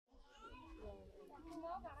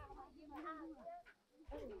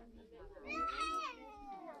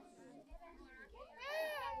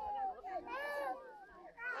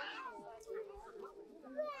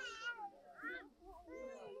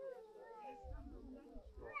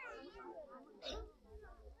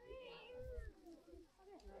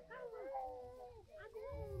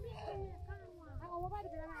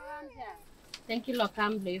Thank you,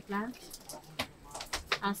 Lokam Blefla.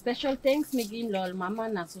 Special thanks, Migin Lol Mama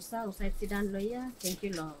Nasusa, Usai Sidan Lawyer. Thank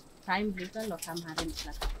you, Lol. Time Blefla, Lokam Harim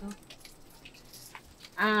Plakato.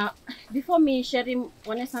 Before me sharing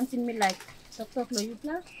one something me like Tok Lo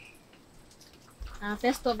Yupla.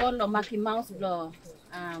 First of all, Lo Maki Mouse Blo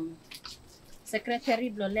Secretary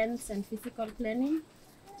Blo Lens and Physical Planning.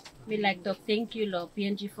 Me like to thank you, Lo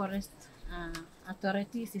PNG Forest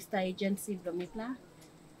Authority, Sister Agency Blo Mipla.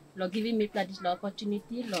 Lo giving me this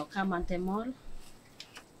opportunity, lo come and temol,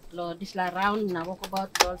 lo this la round na walk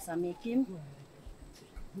about balls are making.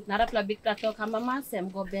 Narap la big plateau kamama sem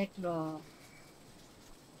go back lo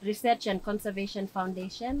Research and Conservation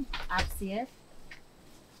Foundation, RCF.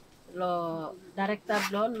 Lo director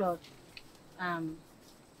lo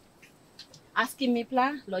asking me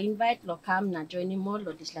pla lo invite lo come na join mo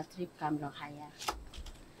lo this la trip come lo hire.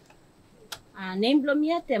 Name blo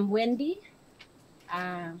mia tem Wendy.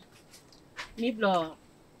 Me blo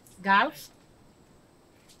golf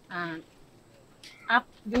up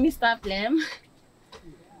me start plem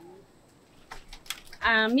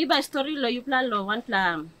me by story lo you plan lo one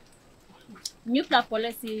plan new plan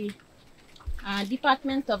policy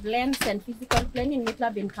Department of Lands and Physical Planning me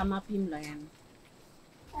plan been come up him lo yan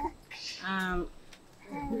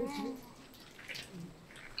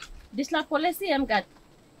this la policy got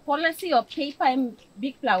policy of paper and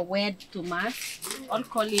big pla word to mass all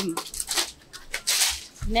call him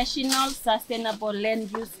National Sustainable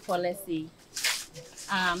Land Use Policy.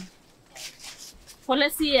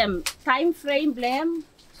 Policy time frame blame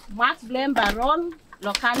mark blame baron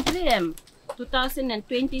lo country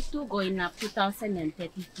 2022 going up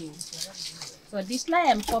 2032. So this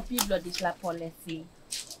la copy blo this la policy.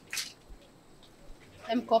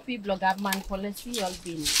 Copy blo government policy all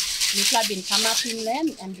been. This la been come up in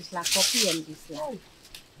land and this la copy and this la.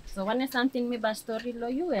 So when something me ba story lo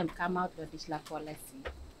you come out lo this la policy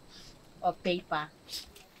of paper.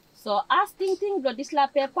 So as ting lo this la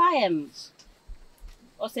paper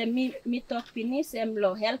o se me talk finish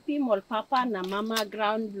lo help him all papa na mama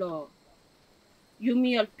ground lo you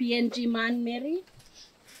me all PNG man Mary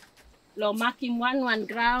lo make him one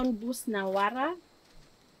ground boost na wara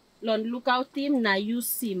lo look out him na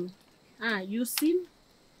use him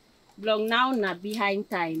long now na behind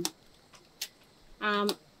time.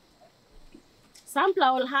 Sampler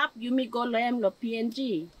all have you me go lo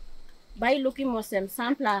PNG. By looking mo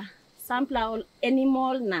sampler all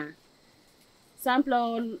animal na. Sampler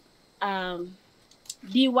all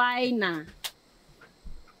DY na.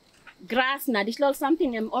 Grass na. This all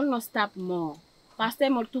something all no stop more. Past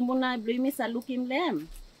time all tumbuna blimi sa looking them.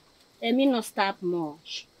 Me no stop more.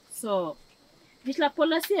 So this la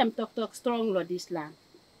policy talk strong lo this la.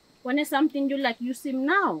 When it's something you like use him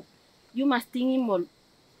now, you must think him all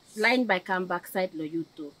line by come backside lo you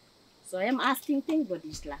too. So I'm asking thing for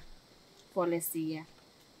this la policy yeah.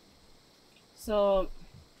 So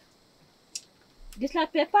this la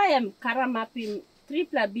paper karamapim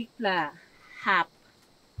triple big pla half.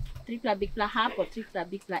 Triple big pla half or triple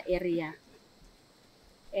big pla area.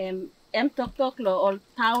 Talk lo all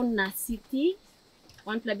town na city.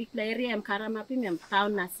 One pla big pla area karamapim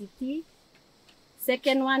town na city.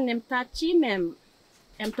 Second one tachi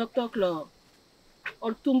talk lo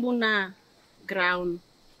all tumbuna ground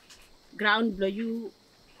blow you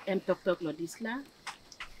talk lo this la.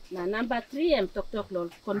 Now number 3 talk lo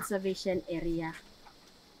conservation area.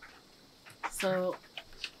 So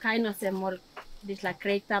kind of more this la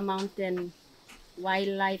Crater Mountain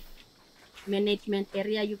Wildlife Management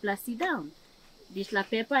Area you plus sit down. This la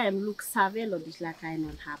paper look survey lo this la kind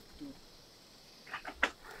of have to.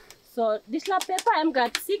 So this la paper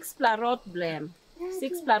got 6 pla road blame.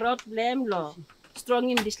 6 pla road blame lo strong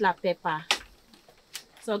in this la paper.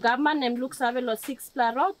 So government look survey lo 6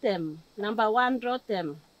 pla road Number 1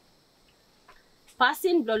 road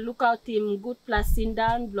passing blow look out good plus in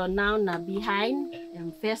down blow now na behind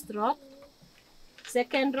first road.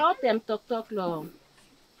 Second road talk lo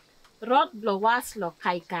road blow was lo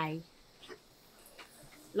kai.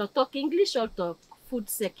 Lo talk English or talk food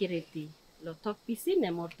security. Lo talk pisin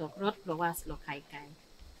or talk road blow was lo kai.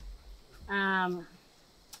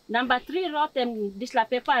 Number 3 road this la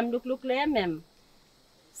paper look lem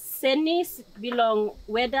senis belong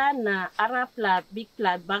whether na Arab pla big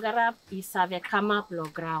pla bagarap is have come up lo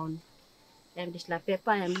ground. This la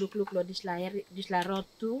paper look lo this la road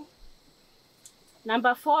too.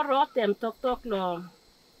 Number 4 road talk lo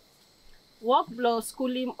work lo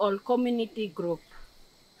schooling all community group.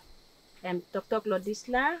 Talk lo this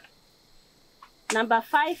la. Number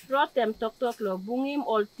 5 road talk lo bungim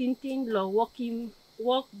all tinting lo work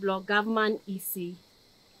lo government easy.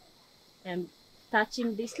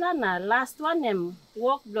 Touching this la na last one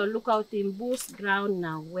work lo lookout in bush ground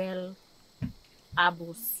na well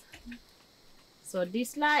abus. So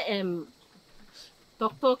this la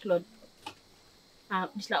talk lo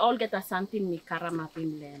this la all get a something mi karama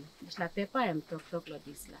pimlen. This la paper talk lo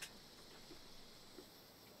this la.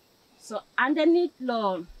 So underneath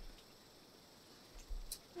lo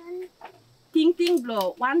ting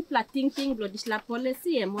blow one pla ting blow this la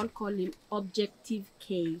policy all call him objective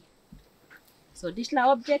K. So this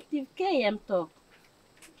la objective K talk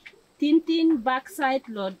tintin backside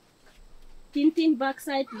lo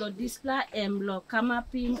display lo come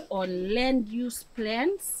up in on land use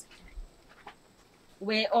plans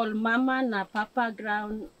where all mama na papa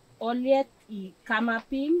ground all yet I come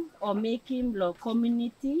up in or make him lo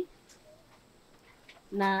community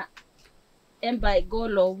na by go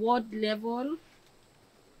lo ward level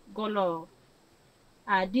go lo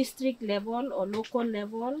district level or local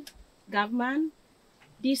level government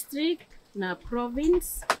district na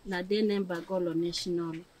province na then by go lo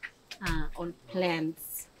national on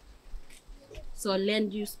plans. So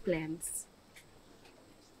land use plans.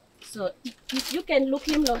 So if you can look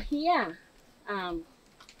him here, all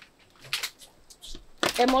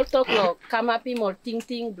talk lo come up him all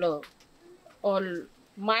ting blow all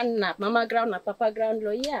man na mama ground na papa ground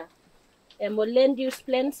lo yeah. All land use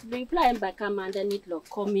plans we plan by come underneath lo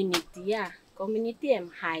community yeah. Community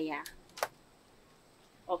higher.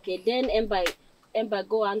 Okay, then by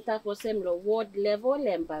go on top of them lo ward level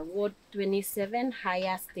by ward 27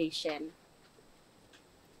 higher station.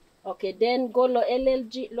 Okay, then go lo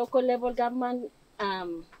LLG local level government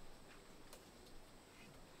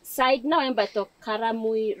side now by to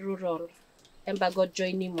Karamui rural by go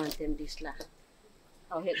join him on them this la.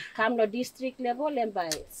 Okay, come lo district level by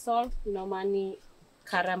solve no money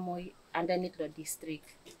Karamui underneath lo district.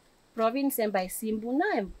 Province by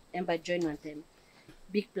Simbuna by join on them.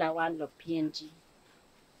 Big pla one lo PNG.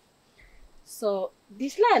 So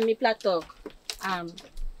this la mi pla talk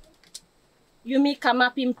you mi come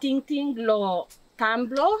up in ting lo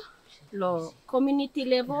tamblo lo community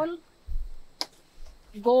level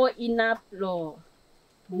go in up lo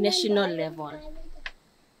national level.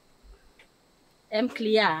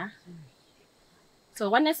 Clear. So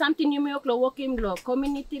when is something you make lo working lo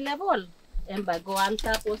community level by go on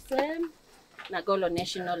top of them na go lo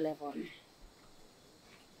national level.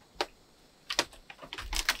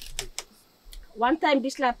 One time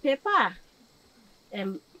this la paper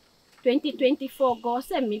 2024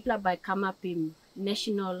 goes mi pla by come up in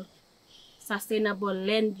national sustainable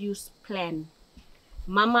land use plan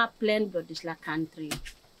mama plan do this la country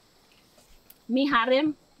mi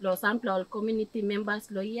harem lo sample all community members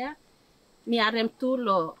lo ya mi harem tu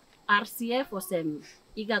lo RCF o sem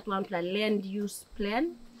igat one pla land use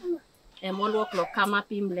plan all work lo come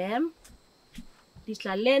up in lem this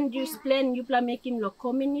la land use plan you pla make him lo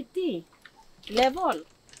community level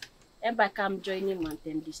by come join him on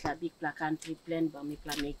them this la big pla country plan but me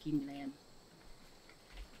pla make him land.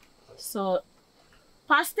 So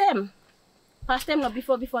past them no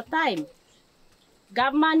before time.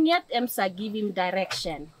 Government yet sa give him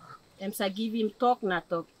direction. Sa give him talk na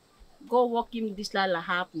talk. Go walk him this la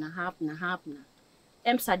hap na.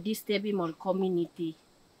 Sa disturb him on community.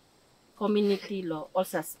 Community law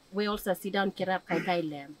also we also sit down kirap kay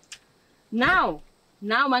lem. Now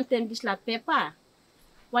man them this la paper.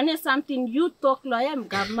 When is something you talk lo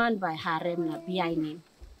government by harem na behind him.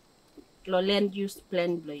 Lo land use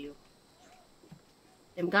plan blow you.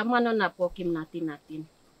 Government na poke him nothing.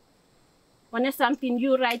 When is something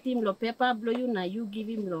you write him lo paper blow you na you give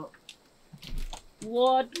him lo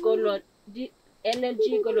ward go lo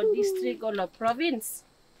LLG go lo district go lo province.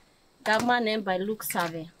 Government by look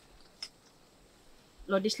survey.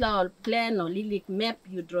 Lo this la all plan or lilik map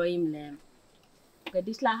you draw him lem. Okay,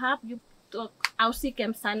 this la hap you talk ausik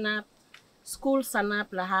sanap school sanap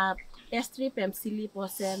lahap strip silly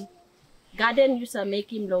posem garden use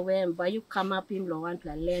make him lo but you come up him lo one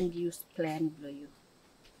pla land use plan blow you.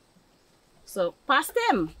 So past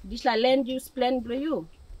them this la land use plan blow you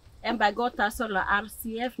by go taso lo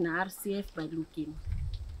RCF na RCF by looking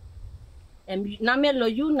name lo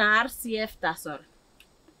you na RCF tasol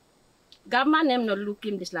government no look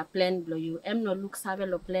him this la plan blow you no look save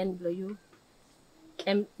lo plan blow you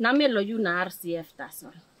name lo you na RCF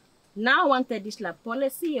tasol Now wanted this la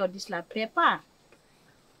policy or this la paper.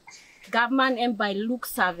 Government and by look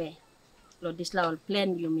survey. Lo this la all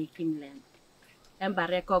plan you making land. And by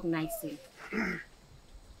recognizing.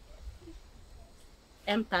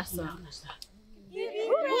 Taso.